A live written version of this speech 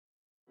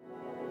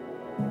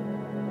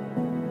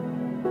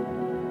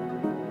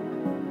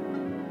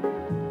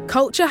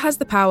Culture has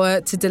the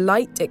power to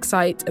delight,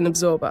 excite, and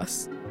absorb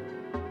us.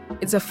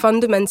 It's a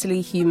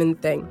fundamentally human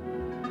thing.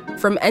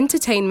 From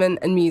entertainment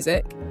and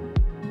music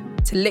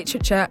to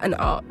literature and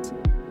art,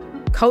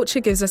 culture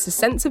gives us a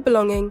sense of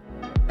belonging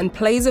and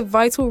plays a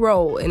vital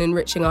role in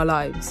enriching our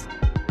lives.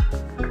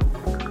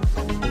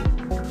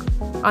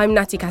 I'm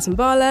Natty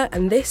Katambala,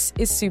 and this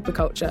is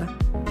Superculture,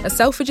 a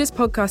Selfridges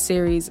podcast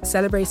series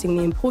celebrating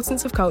the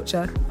importance of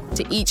culture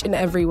to each and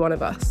every one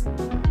of us.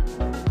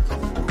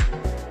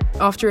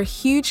 After a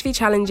hugely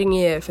challenging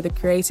year for the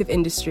creative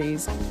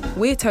industries,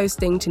 we're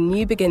toasting to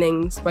new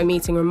beginnings by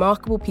meeting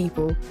remarkable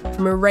people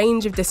from a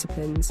range of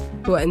disciplines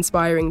who are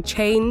inspiring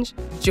change,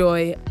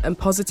 joy, and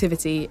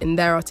positivity in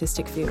their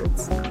artistic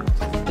fields.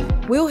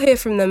 We'll hear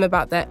from them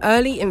about their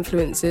early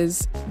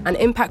influences and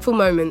impactful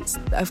moments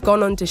that have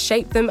gone on to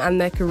shape them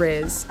and their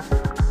careers.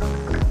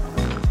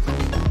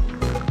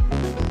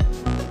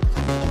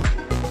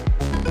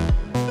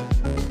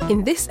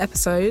 In this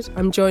episode,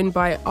 I'm joined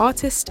by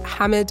artist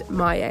Hamid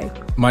Maye.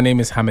 My name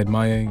is Hamid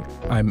Maye.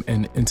 I'm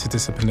an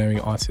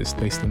interdisciplinary artist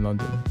based in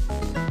London.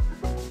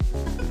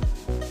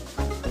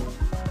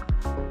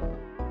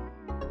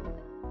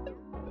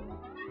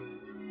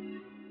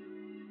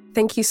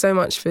 Thank you so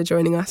much for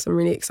joining us. I'm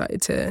really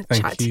excited to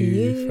chat to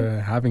you. Thank you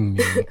for having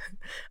me.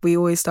 We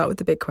always start with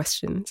the big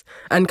questions.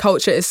 And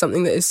culture is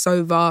something that is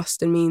so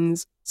vast and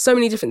means so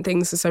many different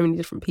things to so many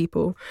different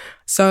people.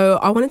 So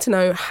I wanted to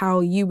know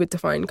how you would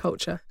define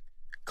culture.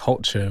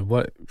 Culture,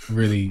 what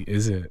really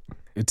is it?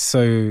 It's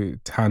so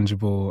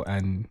tangible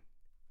and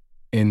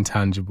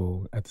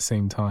intangible at the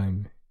same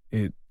time.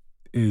 It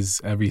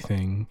is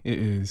everything. It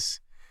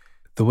is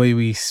the way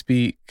we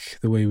speak,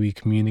 the way we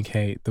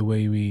communicate, the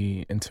way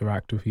we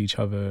interact with each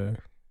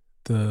other,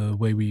 the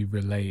way we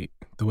relate,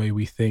 the way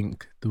we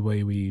think, the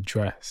way we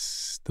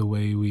dress, the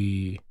way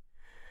we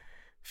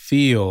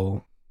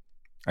feel.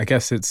 I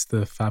guess it's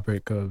the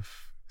fabric of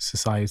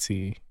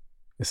society,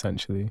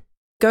 essentially.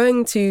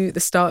 Going to the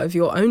start of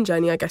your own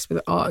journey, I guess,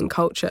 with art and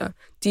culture,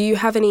 do you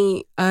have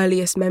any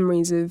earliest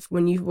memories of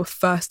when you were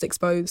first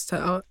exposed to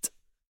art?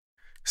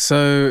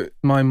 So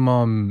my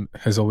mum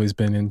has always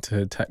been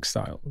into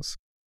textiles.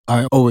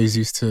 I always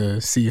used to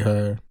see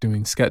her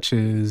doing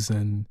sketches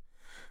and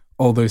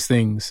all those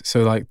things.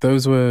 So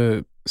those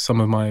were some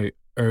of my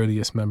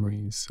earliest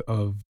memories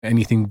of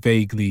anything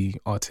vaguely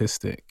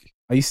artistic.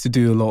 I used to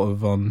do a lot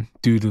of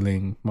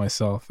doodling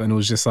myself, and it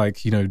was just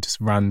just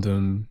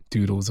random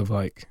doodles of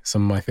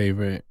some of my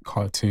favorite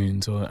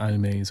cartoons or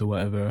animes or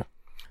whatever.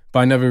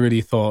 But I never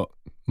really thought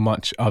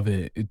much of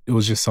it. It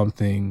was just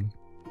something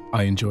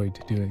I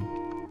enjoyed doing.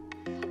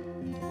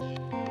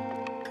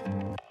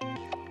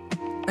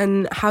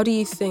 And how do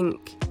you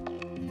think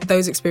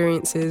those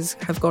experiences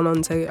have gone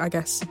on to, I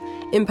guess,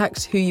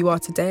 impact who you are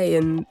today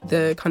and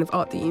the kind of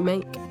art that you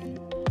make?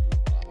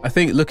 I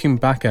think looking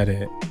back at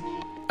it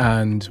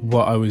and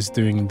what I was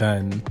doing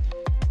then,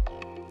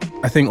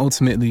 I think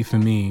ultimately for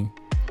me,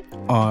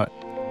 art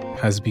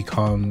has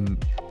become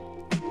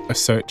a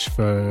search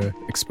for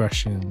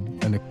expression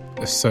and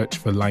a search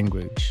for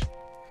language.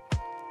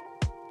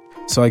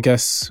 So I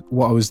guess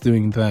what I was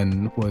doing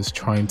then was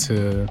trying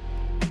to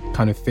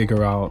kind of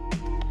figure out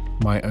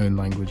my own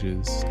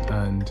languages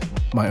and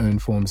my own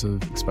forms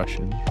of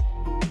expression.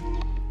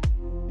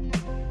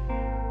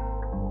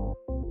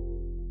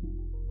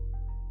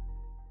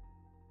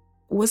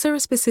 Was there a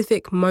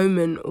specific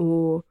moment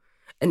or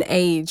an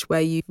age where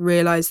you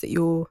realised that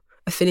your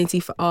affinity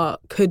for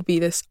art could be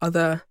this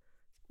other,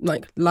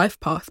 life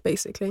path,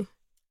 basically?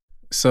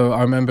 So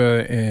I remember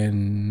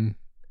in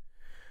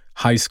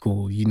high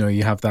school,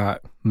 you have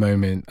that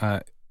moment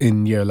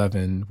in year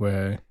 11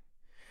 where,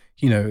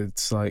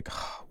 it's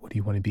what do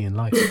you want to be in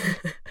life?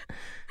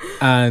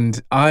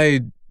 And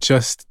I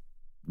just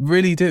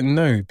really didn't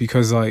know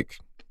because,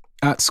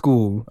 at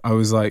school, I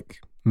was,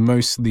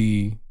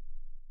 mostly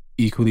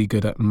equally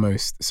good at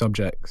most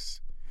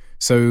subjects.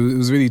 So it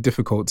was really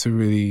difficult to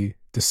really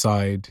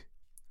decide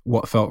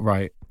what felt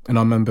right. And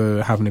I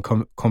remember having a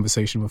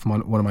conversation with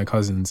one of my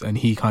cousins, and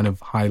he kind of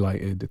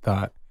highlighted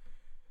that,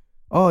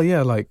 oh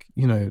yeah,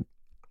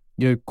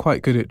 you're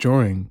quite good at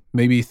drawing.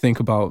 Maybe think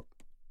about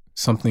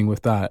something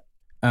with that.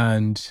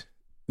 And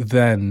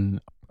then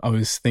I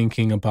was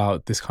thinking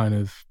about this kind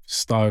of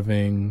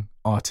starving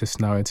artist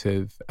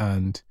narrative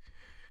and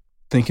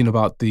thinking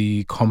about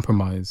the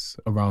compromise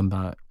around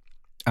that.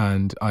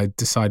 And I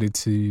decided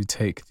to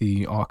take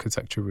the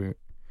architecture route.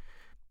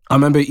 I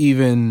remember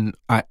even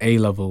at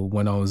A-level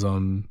when I was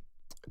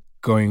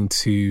going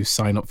to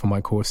sign up for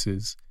my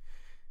courses,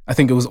 I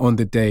think it was on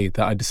the day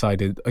that I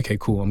decided, okay,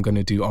 cool, I'm going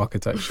to do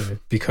architecture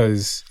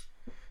because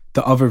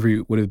the other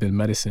route would have been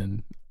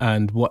medicine.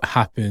 And what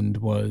happened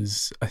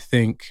was, I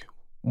think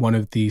one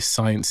of the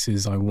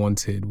sciences I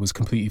wanted was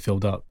completely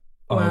filled up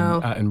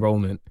at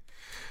enrollment.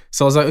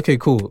 So I was like, okay,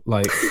 cool.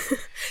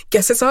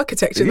 Guess it's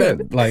architecture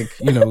then.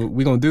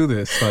 We're going to do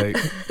this.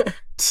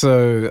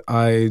 So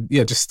I,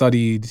 just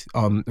studied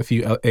a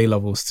few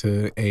A-levels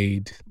to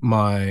aid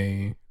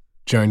my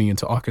journey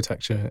into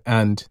architecture.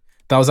 And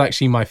that was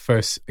actually my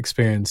first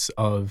experience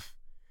of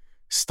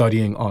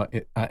studying art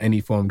at any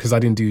form, because I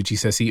didn't do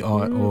GCSE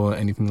art or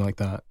anything like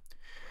that.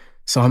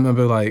 So I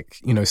remember like,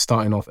 you know,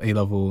 starting off A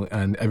level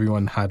and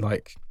everyone had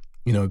like,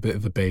 you know, a bit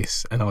of a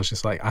base, and I was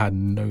just like, I had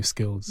no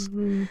skills.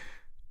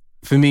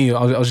 For me,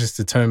 I was just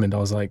determined. I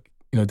was like,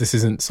 you know, this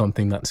isn't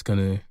something that's going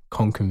to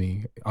conquer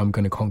me. I'm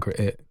going to conquer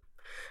it.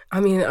 I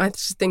mean, I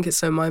just think it's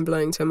so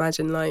mind-blowing to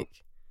imagine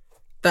like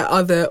that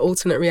other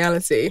alternate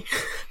reality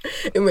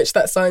in which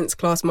that science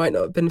class might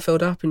not have been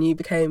filled up and you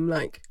became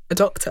like a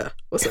doctor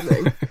or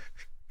something.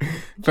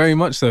 Very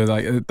much so.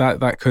 Like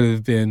that could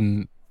have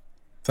been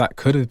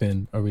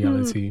a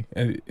reality.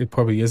 It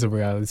probably is a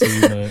reality,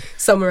 you know.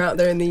 Somewhere out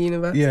there in the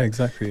universe. Yeah,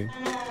 exactly.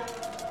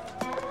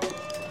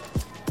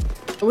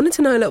 I wanted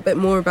to know a little bit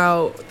more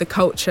about the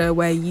culture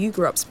where you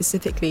grew up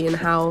specifically and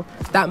how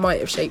that might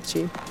have shaped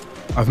you.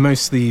 I've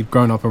mostly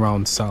grown up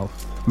around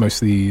South,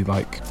 mostly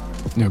like,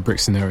 you know,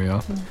 Brixton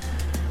area.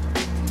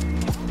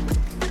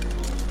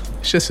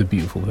 It's just a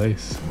beautiful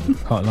place.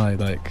 Can't lie,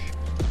 like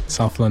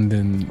South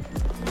London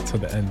to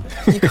the end.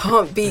 You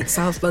can't beat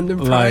South London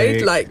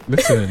pride. Like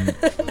listen,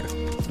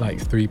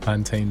 like 3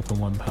 plantain for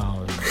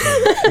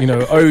 £1. You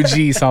know,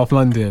 OG South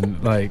London.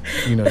 Like,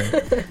 you know,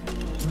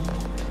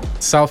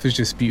 South is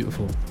just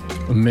beautiful.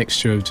 A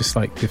mixture of just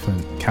like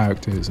different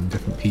characters and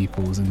different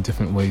peoples and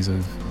different ways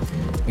of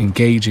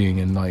engaging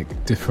and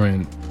like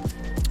different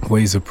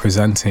ways of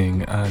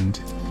presenting, and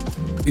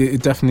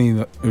it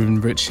definitely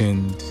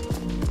enriching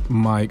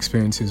my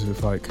experiences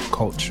with like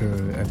culture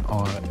and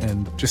art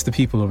and just the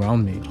people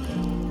around me.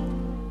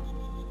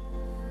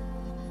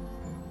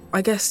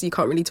 I guess you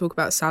can't really talk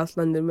about South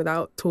London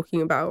without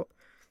talking about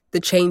the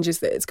changes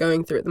that it's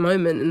going through at the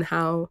moment, and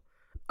how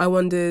I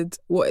wondered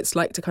what it's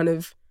like to kind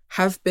of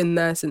have been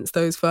there since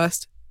those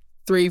first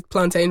 3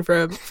 plantain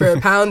for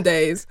a pound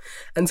days,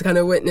 and to kind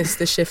of witness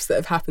the shifts that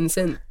have happened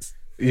since.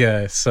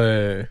 Yeah,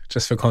 so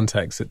just for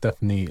context, it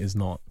definitely is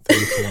not 3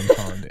 for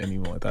 £1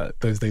 anymore.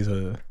 Those days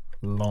are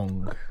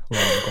long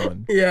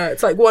gone. Yeah,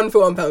 it's like 1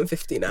 for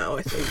 £1.50 now,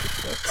 I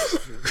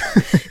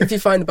think. If you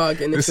find a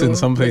bargain. Listen,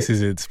 some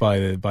places it's by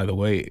the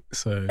weight,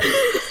 so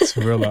it's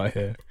real out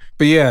here.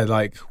 But yeah,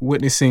 like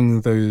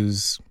witnessing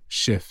those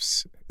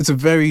shifts, it's a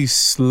very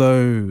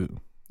slow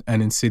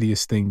and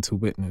insidious thing to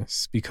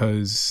witness,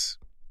 because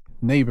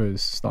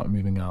neighbours start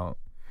moving out,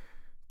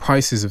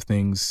 prices of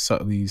things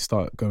subtly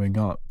start going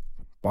up,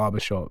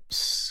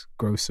 barbershops,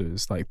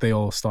 grocers, like they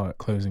all start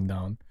closing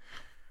down.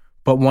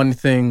 But one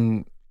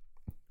thing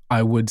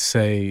I would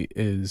say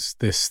is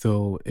this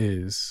still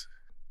is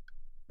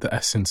the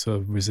essence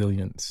of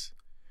resilience.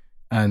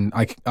 And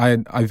I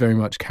very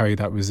much carry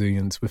that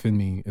resilience within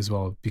me as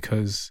well,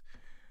 because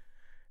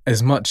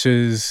as much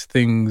as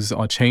things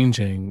are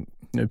changing,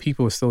 you know,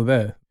 people are still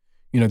there.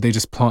 You know, they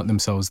just plant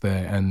themselves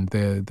there and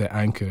they're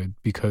anchored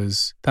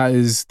because that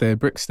is their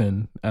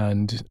Brixton,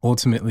 and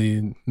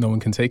ultimately no one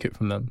can take it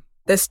from them.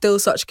 There's still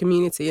such a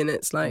community, and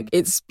it's like,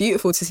 it's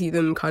beautiful to see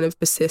them kind of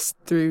persist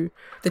through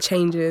the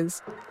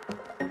changes.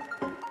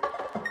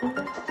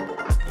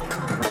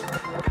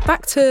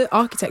 Back to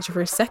architecture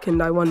for a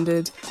second, I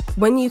wondered,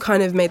 when you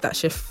kind of made that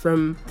shift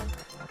from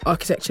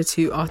architecture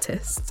to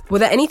artist, were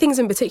there any things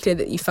in particular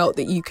that you felt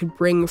that you could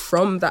bring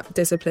from that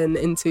discipline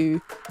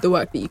into the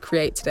work that you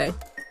create today?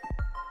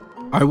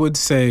 I would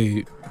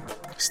say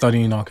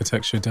studying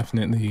architecture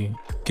definitely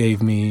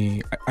gave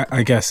me,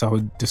 I guess I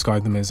would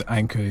describe them as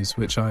anchors,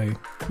 which I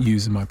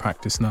use in my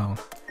practice now.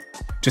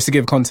 Just to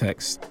give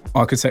context,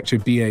 architecture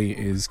BA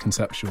is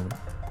conceptual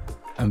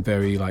and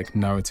very like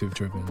narrative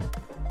driven,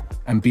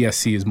 and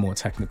BSc is more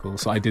technical,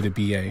 so I did a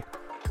BA.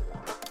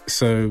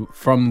 So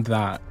from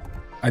that,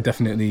 I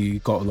definitely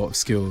got a lot of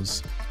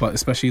skills, but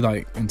especially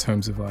like in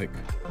terms of like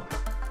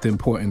the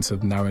importance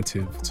of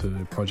narrative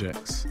to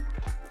projects.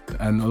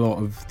 And a lot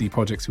of the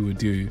projects we would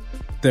do,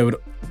 there would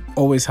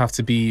always have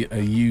to be a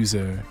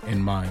user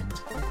in mind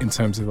in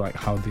terms of like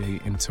how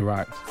they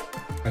interact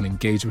and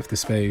engage with the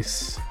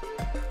space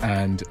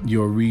and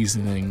your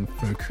reasoning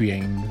for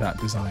creating that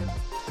design.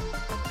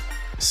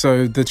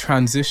 So the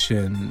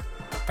transition,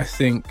 I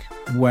think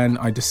when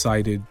I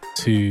decided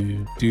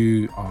to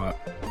do art,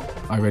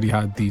 I already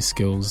had these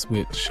skills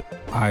which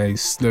I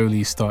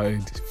slowly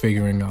started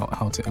figuring out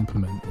how to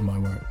implement in my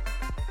work.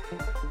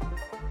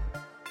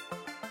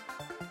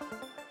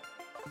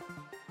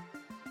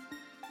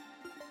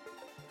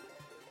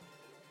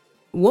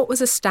 What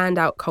was a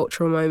standout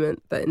cultural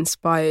moment that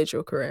inspired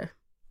your career?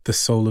 The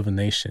Soul of a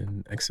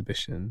Nation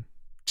exhibition.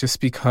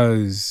 Just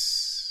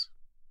because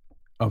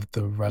of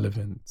the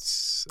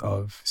relevance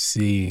of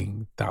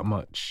seeing that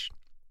much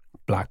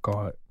Black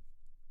art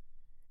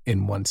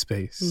in one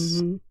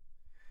space,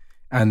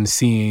 and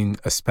seeing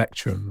a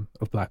spectrum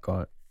of Black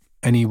art,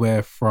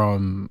 anywhere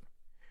from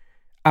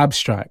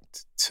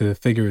abstract to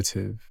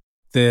figurative.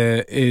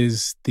 There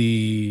is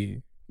the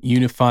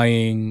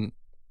unifying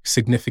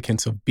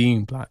significance of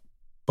being Black,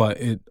 but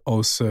it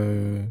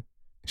also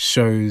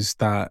shows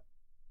that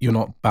you're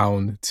not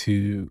bound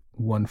to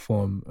one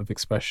form of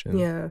expression.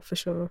 Yeah, for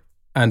sure.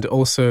 And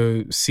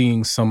also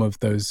seeing some of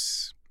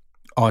those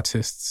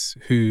artists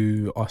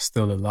who are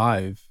still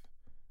alive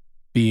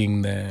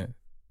being there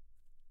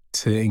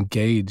to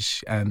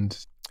engage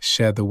and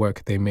share the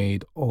work they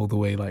made all the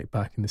way like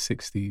back in the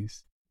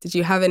 60s. Did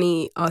you have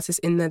any artists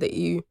in there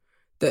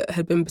that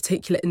had been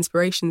particular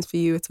inspirations for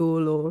you at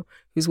all, or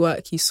whose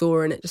work you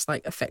saw and it just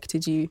like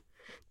affected you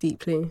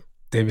deeply?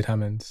 David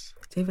Hammond.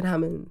 David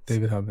Hammond.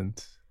 David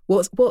Hammond.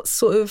 What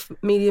sort of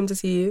medium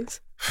does he use?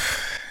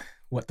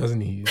 What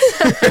doesn't he use?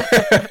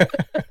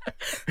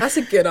 That's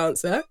a good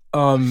answer.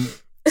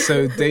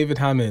 So David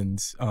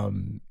Hammond,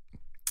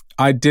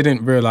 I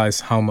didn't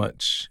realize how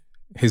much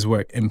his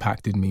work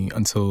impacted me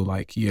until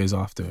like years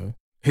after.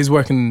 His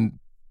work in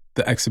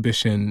the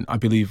exhibition, I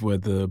believe, were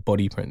the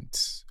body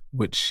prints,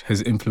 which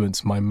has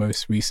influenced my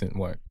most recent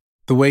work.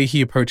 The way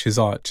he approaches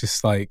art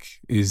just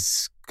like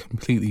is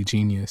completely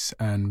genius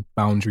and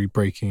boundary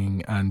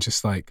breaking and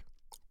just like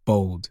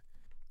bold.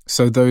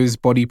 So those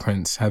body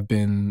prints have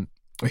been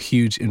a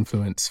huge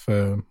influence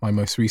for my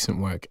most recent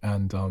work,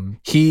 and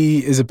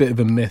he is a bit of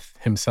a myth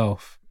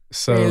himself.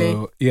 So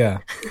really? Yeah.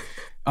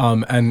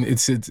 And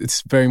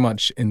it's very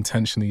much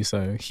intentionally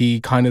so. He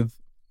kind of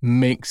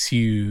makes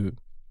you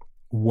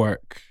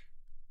work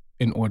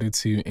in order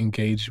to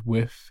engage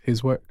with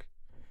his work.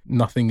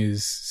 Nothing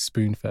is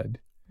spoon-fed.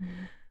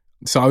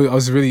 So I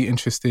was really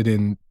interested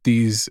in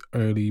these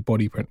early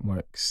body print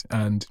works,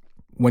 and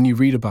when you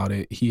read about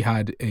it, he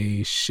had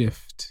a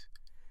shift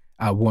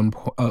at one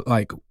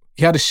point.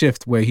 He had a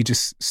shift where he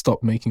just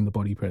stopped making the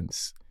body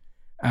prints,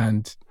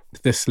 and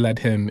this led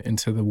him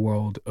into the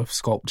world of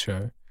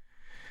sculpture.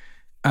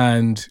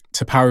 And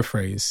to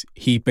paraphrase,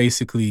 he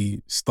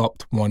basically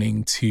stopped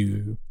wanting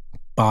to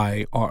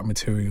buy art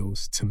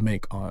materials to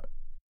make art.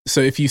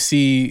 So if you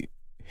see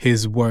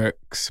his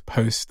works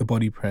post the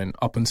body print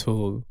up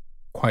until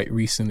quite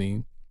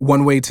recently,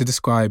 one way to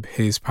describe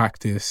his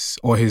practice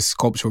or his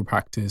sculptural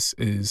practice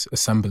is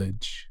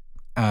assemblage.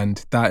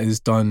 And that is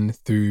done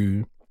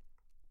through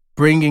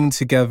bringing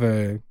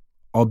together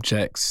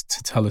objects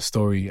to tell a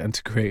story and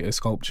to create a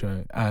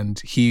sculpture. And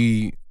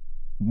he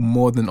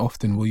more than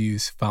often will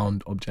use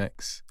found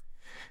objects.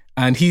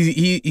 And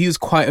he was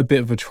quite a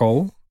bit of a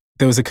troll.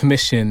 There was a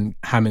commission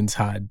Hammond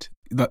had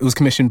that was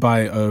commissioned by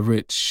a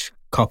rich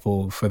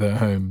couple for their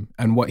home.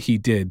 And what he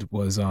did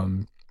was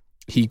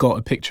he got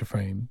a picture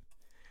frame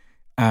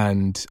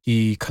and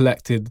he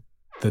collected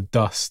the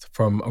dust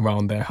from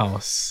around their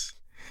house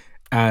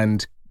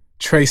and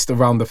traced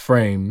around the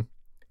frame,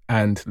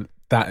 and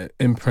that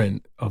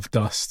imprint of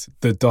dust,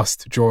 the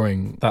dust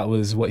drawing, that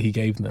was what he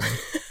gave them.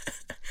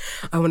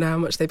 I wonder how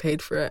much they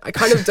paid for it. I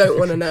kind of don't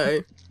want to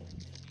know.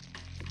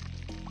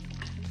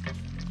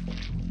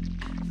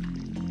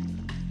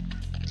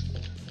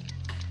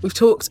 We've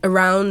talked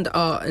around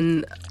art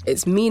and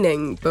its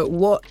meaning, but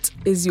what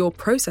is your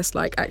process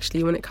like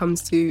actually when it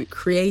comes to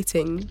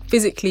creating,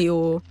 physically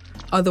or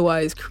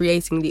otherwise,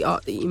 creating the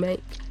art that you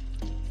make?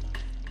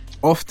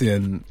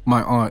 Often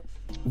my art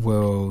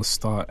will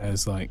start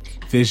as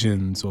like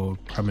visions or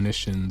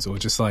premonitions, or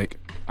just like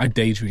I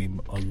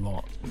daydream a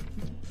lot.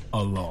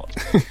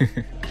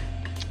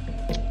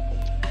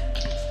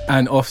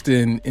 And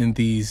often in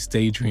these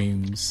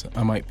daydreams,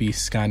 I might be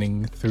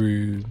scanning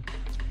through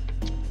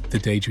the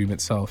daydream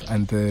itself,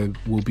 and there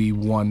will be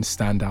one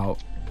standout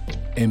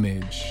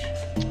image.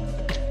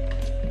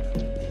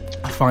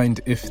 I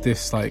find if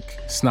this like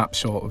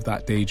snapshot of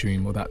that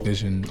daydream or that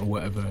vision or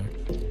whatever,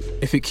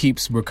 if it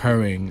keeps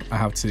recurring, I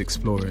have to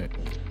explore it.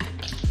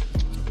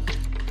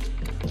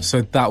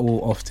 So that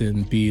will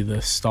often be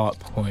the start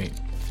point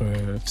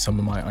for some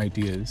of my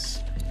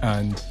ideas.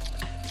 And,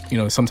 you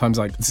know, sometimes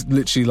like it's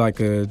literally like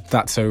a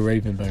That's So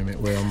Raven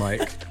moment where I'm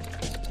like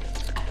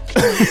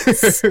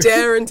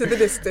stare into the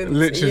distance.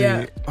 Literally.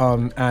 Yeah.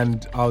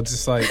 And I'll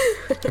just like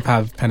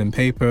have pen and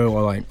paper,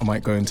 or like I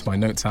might go into my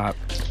notes app.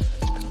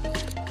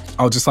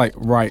 I'll just like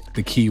write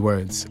the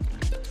keywords: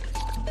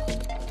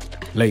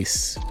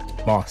 lace,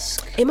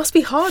 mask. It must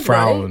be hard,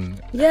 frown.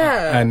 Right?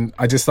 Yeah. And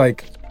I just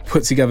like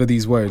put together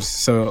these words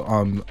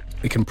so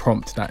it can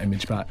prompt that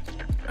image back.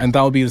 And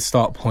that'll be the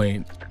start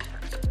point.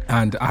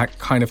 And I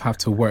kind of have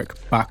to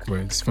work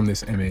backwards from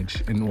this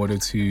image in order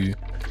to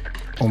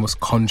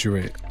almost conjure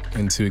it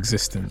into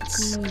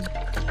existence.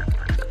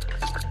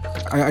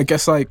 I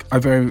guess like I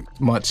very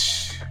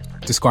much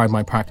describe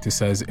my practice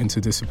as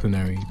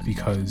interdisciplinary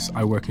because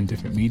I work in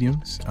different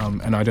mediums,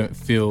 and I don't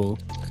feel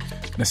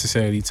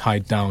necessarily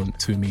tied down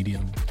to a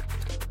medium,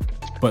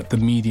 but the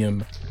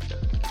medium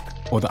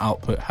or the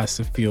output has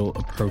to feel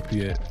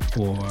appropriate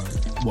for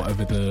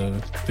whatever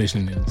the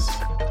vision is.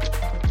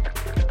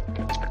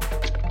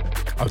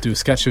 I'll do a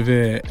sketch of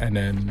it, and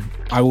then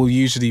I will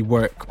usually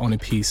work on a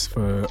piece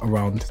for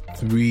around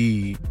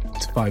 3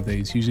 to 5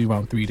 days, usually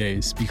around 3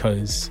 days,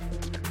 because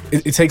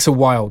it takes a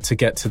while to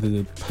get to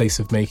the place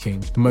of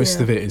making.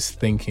 Most of it is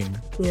thinking.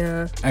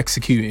 Yeah.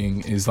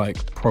 Executing is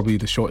like probably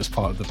the shortest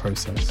part of the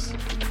process.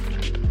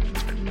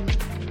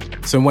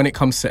 So when it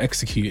comes to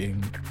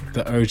executing,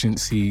 the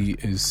urgency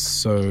is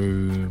so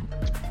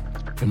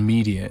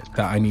immediate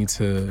that I need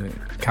to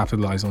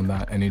capitalize on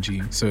that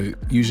energy. So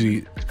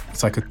usually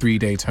it's like a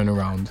 3-day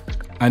turnaround.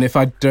 And if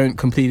I don't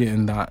complete it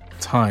in that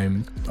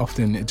time,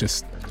 often it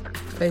just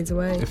fades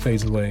away. It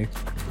fades away.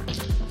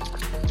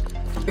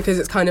 Because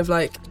it's kind of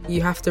like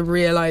you have to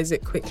realise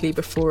it quickly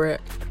before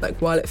it,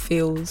 like while it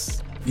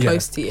feels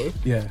close to you.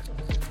 Yeah.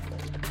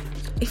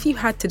 If you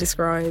had to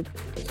describe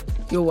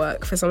your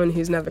work for someone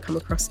who's never come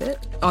across it,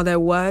 are there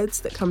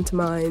words that come to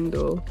mind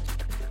or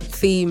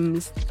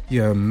themes?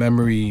 Yeah,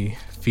 memory,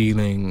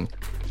 feeling,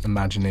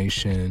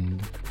 imagination,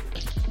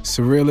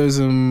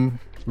 surrealism,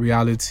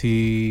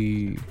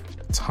 reality,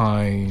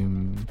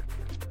 time,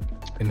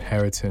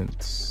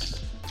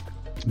 inheritance,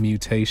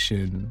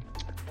 mutation,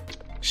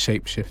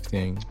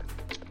 shape-shifting,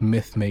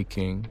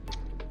 myth-making.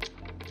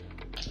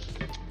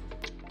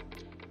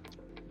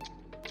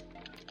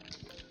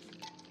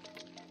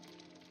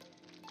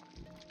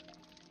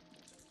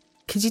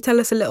 Could you tell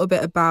us a little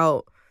bit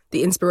about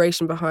the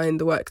inspiration behind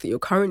the work that you're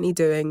currently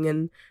doing,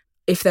 and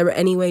if there are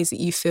any ways that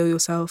you feel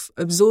yourself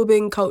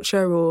absorbing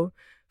culture or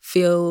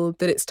feel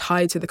that it's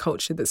tied to the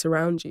culture that's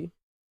around you?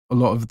 A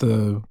lot of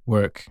the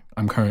work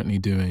I'm currently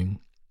doing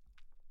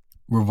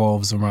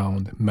revolves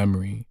around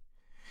memory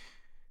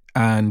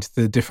and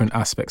the different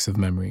aspects of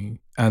memory.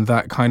 And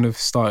that kind of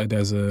started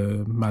as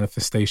a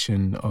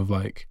manifestation of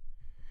like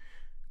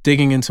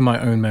digging into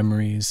my own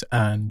memories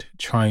and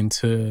trying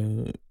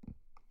to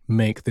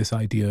make this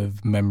idea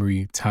of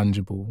memory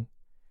tangible.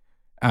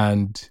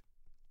 And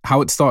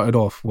how it started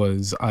off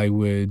was I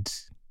would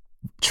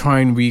try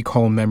and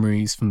recall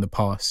memories from the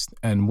past.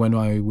 And when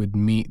I would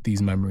meet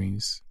these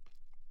memories,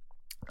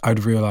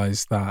 I'd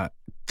realize that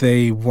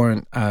they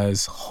weren't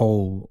as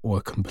whole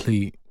or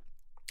complete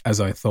as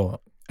I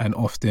thought. And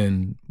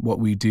often what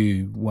we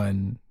do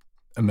when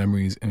a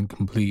memory is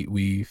incomplete,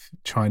 we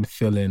try and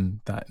fill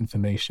in that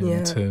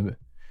information to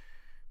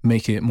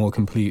make it more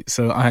complete.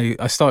 So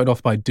I started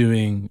off by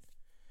doing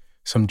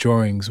some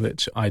drawings,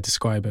 which I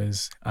describe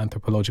as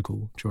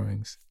anthropological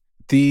drawings.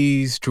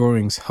 These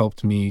drawings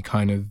helped me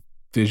kind of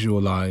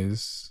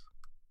visualize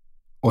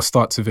or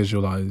start to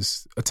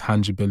visualize a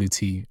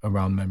tangibility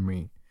around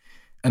memory.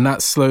 And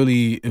that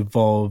slowly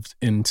evolved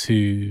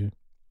into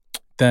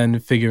then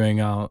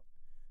figuring out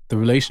the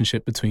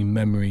relationship between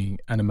memory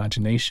and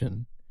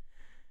imagination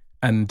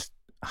and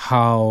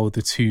how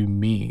the two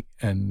meet,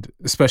 and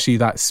especially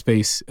that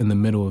space in the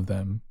middle of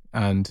them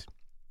and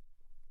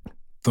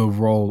the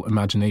role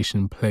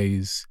imagination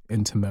plays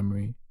into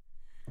memory.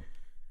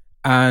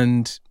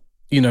 And,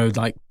 you know,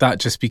 like that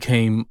just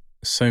became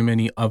so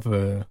many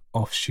other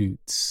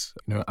offshoots,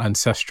 you know,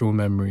 ancestral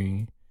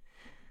memory,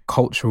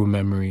 cultural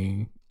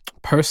memory,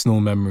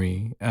 personal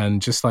memory,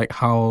 and just like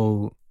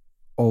how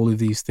all of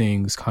these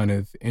things kind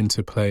of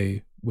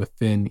interplay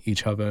within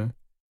each other.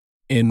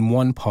 In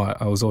one part,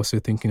 I was also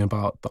thinking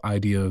about the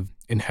idea of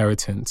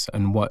inheritance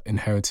and what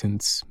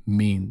inheritance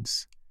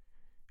means.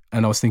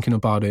 And I was thinking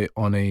about it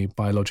on a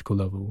biological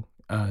level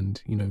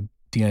and, you know,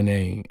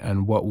 DNA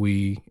and what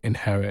we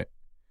inherit,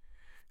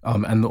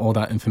 and all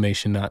that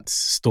information that's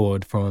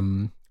stored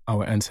from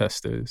our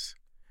ancestors.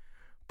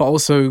 But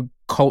also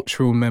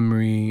cultural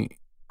memory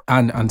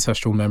and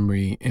ancestral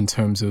memory in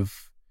terms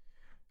of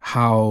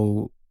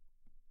how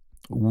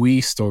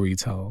we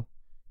storytell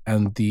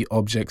and the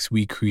objects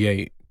we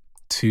create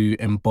to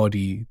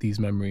embody these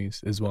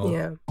memories as well.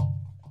 Yeah.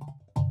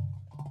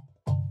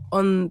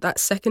 On that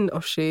second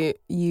offshoot,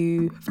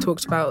 you have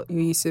talked about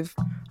your use of,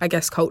 I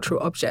guess, cultural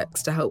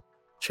objects to help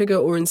trigger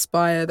or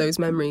inspire those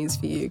memories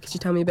for you. Could you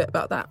tell me a bit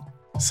about that?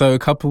 So a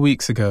couple of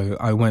weeks ago,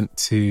 I went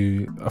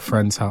to a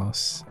friend's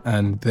house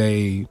and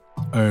they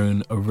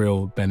own a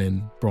real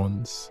Benin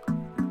bronze.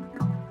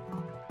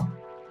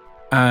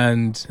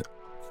 And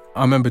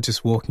I remember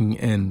just walking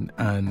in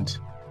and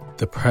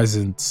the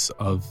presence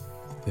of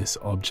this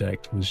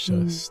object was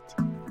just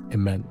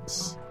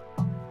immense.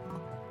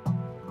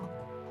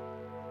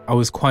 I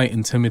was quite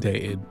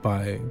intimidated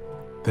by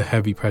the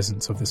heavy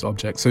presence of this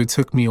object. So it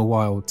took me a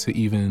while to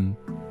even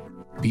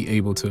be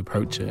able to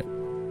approach it.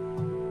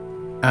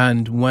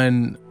 And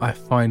when I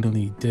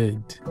finally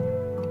did,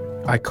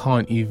 I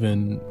can't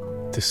even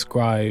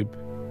describe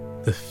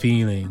the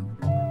feeling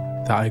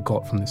that I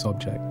got from this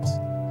object.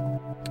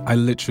 I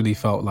literally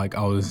felt like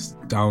I was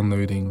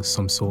downloading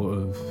some sort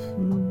of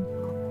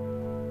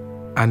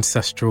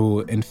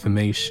ancestral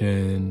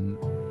information.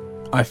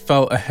 I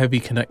felt a heavy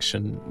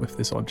connection with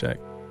this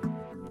object.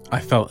 I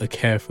felt a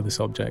care for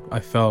this object. I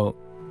felt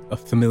a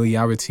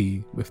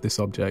familiarity with this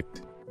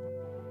object.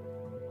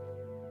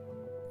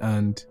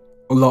 And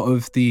a lot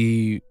of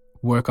the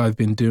work I've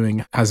been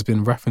doing has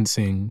been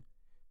referencing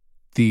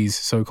these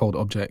so-called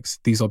objects,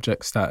 these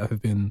objects that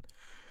have been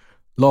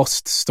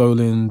lost,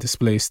 stolen,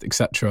 displaced,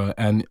 etc.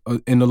 And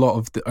in a lot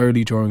of the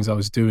early drawings I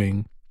was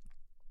doing,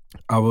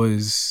 I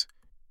was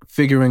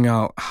figuring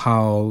out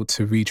how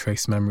to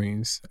retrace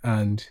memories,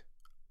 and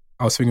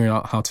I was figuring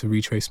out how to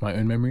retrace my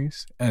own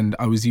memories. And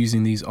I was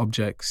using these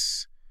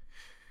objects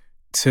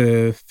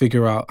to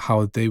figure out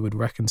how they would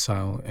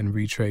reconcile and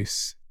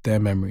retrace their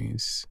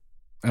memories.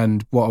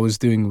 And what I was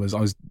doing was I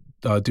was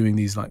doing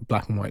these like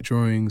black and white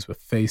drawings with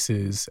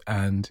faces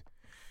and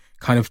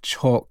kind of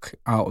chalk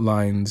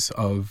outlines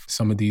of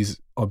some of these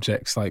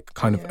objects, like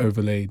kind of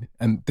overlaid.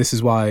 And this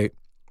is why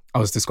I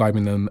was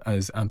describing them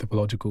as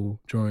anthropological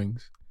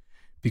drawings,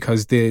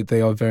 because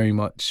they are very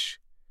much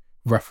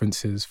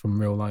references from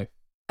real life.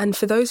 And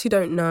for those who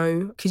don't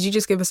know, could you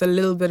just give us a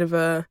little bit of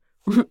a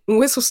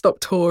whistle-stop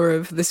tour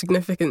of the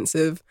significance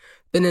of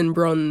Benin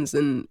bronze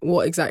and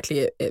what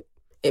exactly it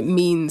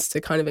means to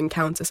kind of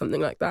encounter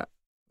something like that?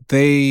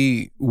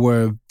 They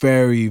were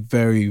very,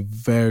 very,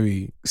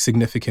 very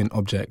significant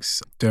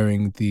objects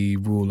during the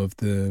rule of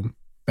the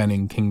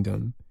Benin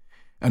Kingdom.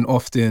 And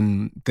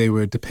often they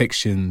were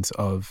depictions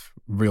of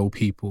real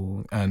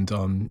people,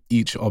 and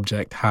each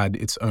object had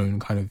its own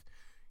kind of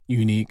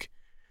unique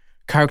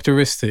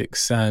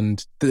characteristics.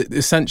 And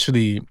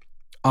essentially,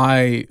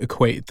 I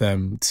equate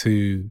them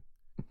to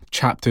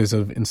chapters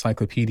of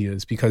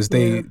encyclopedias because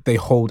they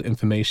hold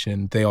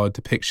information. They are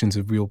depictions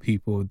of real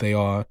people. They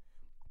are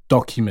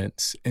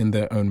documents in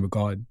their own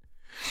regard.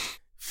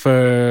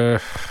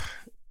 For,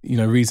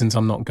 reasons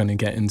I'm not going to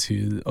get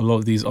into, a lot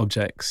of these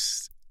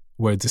objects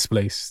were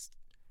displaced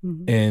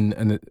in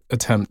an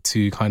attempt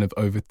to kind of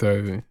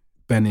overthrow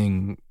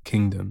Benin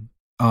Kingdom.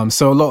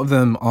 So a lot of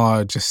them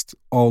are just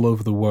all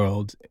over the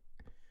world,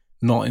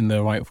 not in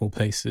their rightful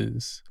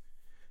places.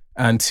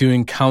 And to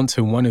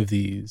encounter one of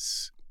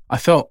these, I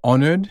felt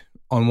honored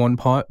on one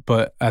part,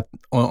 but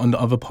on the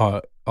other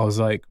part, I was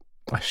like,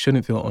 I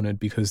shouldn't feel honored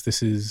because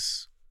this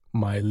is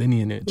my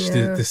lineage.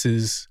 Yeah.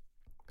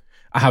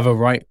 I have a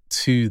right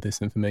to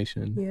this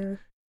information. Yeah.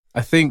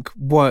 I think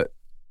what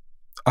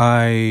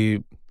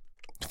I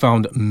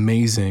found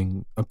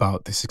amazing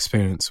about this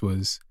experience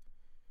was,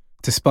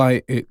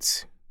 despite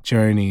its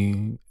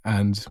journey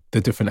and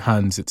the different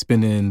hands it's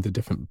been in, the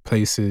different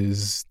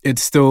places, it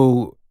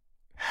still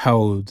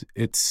held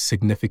its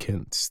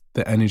significance.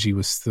 The energy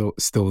was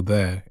still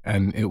there,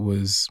 and it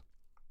was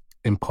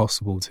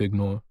impossible to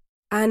ignore.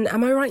 And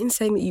am I right in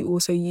saying that you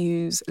also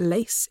use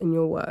lace in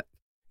your work?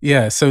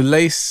 Yeah, so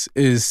lace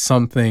is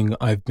something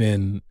I've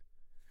been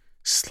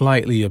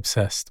slightly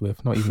obsessed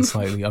with. Not even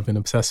slightly, I've been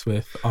obsessed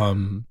with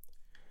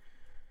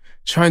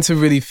trying to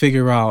really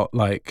figure out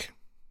like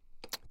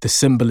the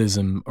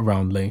symbolism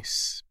around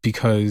lace,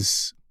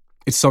 because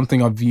it's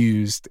something I've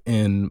used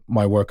in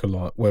my work a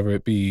lot, whether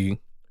it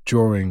be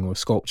drawing or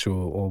sculpture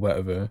or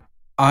whatever.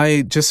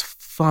 I just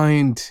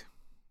find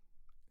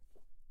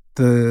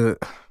the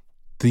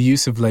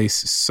use of lace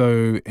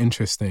so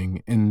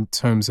interesting in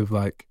terms of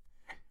like,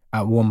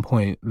 at one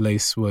point,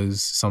 lace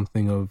was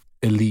something of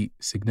elite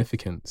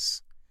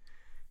significance.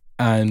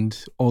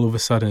 And all of a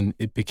sudden,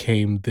 it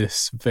became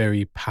this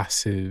very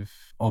passive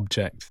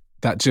object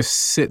that just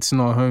sits in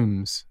our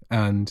homes.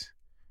 And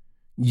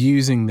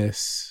using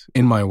this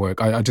in my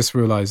work, I just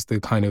realized the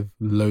kind of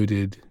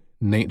loaded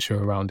nature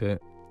around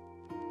it.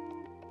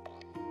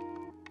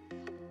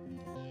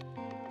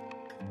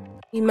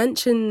 You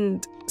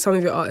mentioned some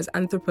of your art as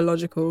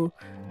anthropological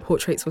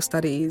portraits or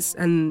studies,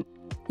 and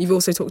you've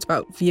also talked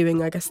about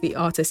viewing, I guess, the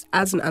artist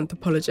as an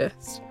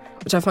anthropologist,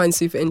 which I find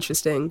super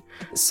interesting.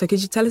 So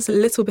could you tell us a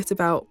little bit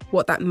about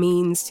what that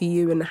means to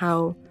you and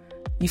how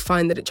you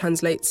find that it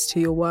translates to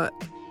your work?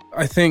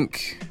 I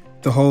think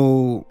the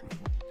whole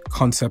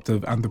concept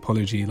of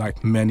anthropology,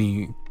 like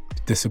many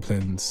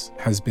disciplines,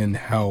 has been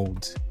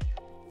held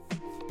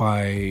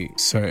by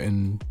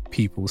certain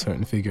people,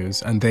 certain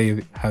figures, and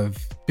they have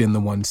been the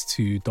ones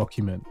to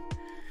document.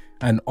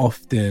 And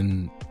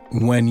often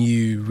when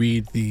you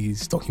read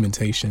these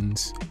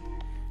documentations,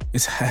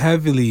 it's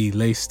heavily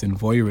laced in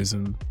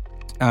voyeurism,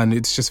 and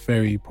it's just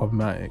very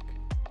problematic.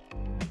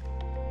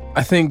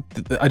 I think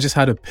I just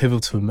had a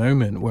pivotal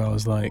moment where I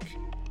was like,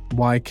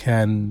 why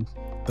can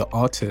the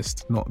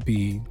artist not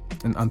be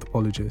an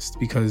anthropologist?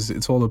 Because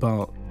it's all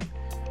about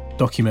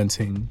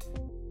documenting.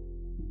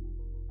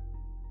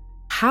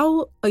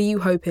 How are you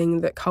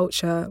hoping that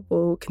culture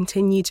will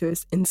continue to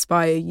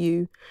inspire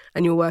you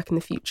and your work in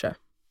the future?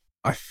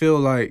 I feel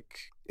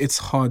like it's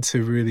hard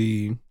to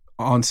really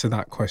answer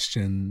that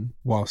question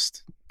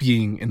whilst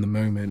being in the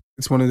moment.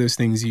 It's one of those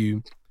things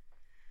you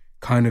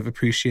kind of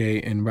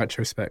appreciate in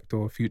retrospect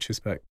or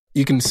futurespect.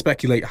 You can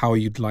speculate how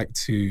you'd like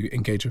to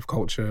engage with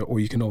culture, or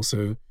you can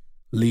also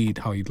lead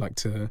how you'd like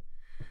to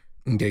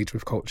engage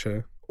with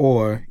culture.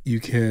 Or you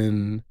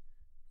can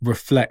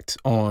reflect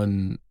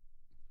on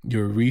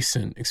your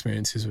recent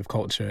experiences with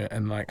culture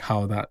and like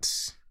how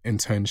that's in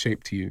turn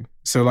shaped you.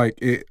 So like,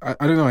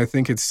 I don't know, I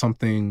think it's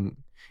something,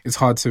 it's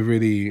hard to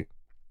really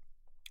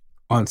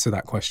answer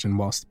that question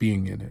whilst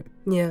being in it.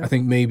 Yeah. I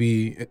think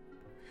maybe in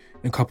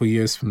a couple of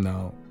years from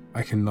now,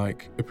 I can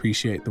like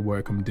appreciate the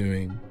work I'm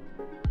doing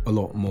a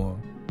lot more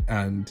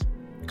and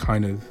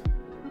kind of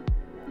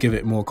give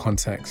it more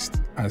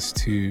context as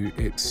to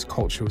its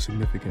cultural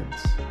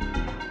significance.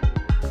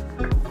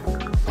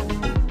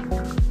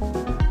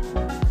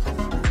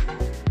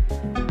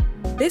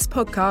 This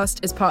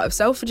podcast is part of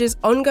Selfridge's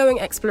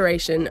ongoing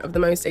exploration of the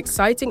most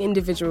exciting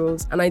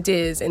individuals and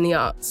ideas in the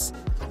arts.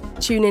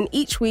 Tune in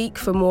each week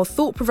for more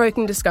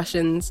thought-provoking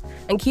discussions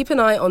and keep an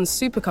eye on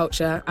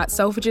Superculture at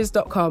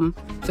selfridges.com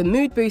for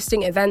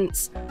mood-boosting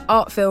events,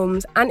 art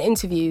films and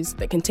interviews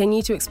that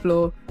continue to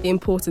explore the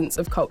importance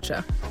of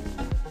culture.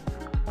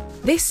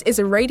 This is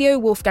a Radio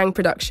Wolfgang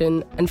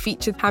production and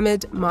features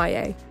Hamid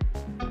Maye.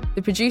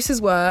 The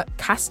producers were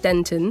Cass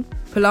Denton,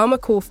 Paloma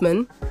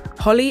Kaufman,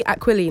 Holly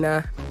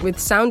Aquilina, with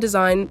sound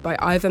design by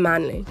Ivor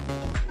Manley.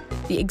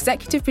 The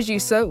executive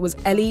producer was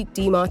Ellie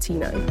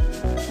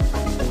DiMartino.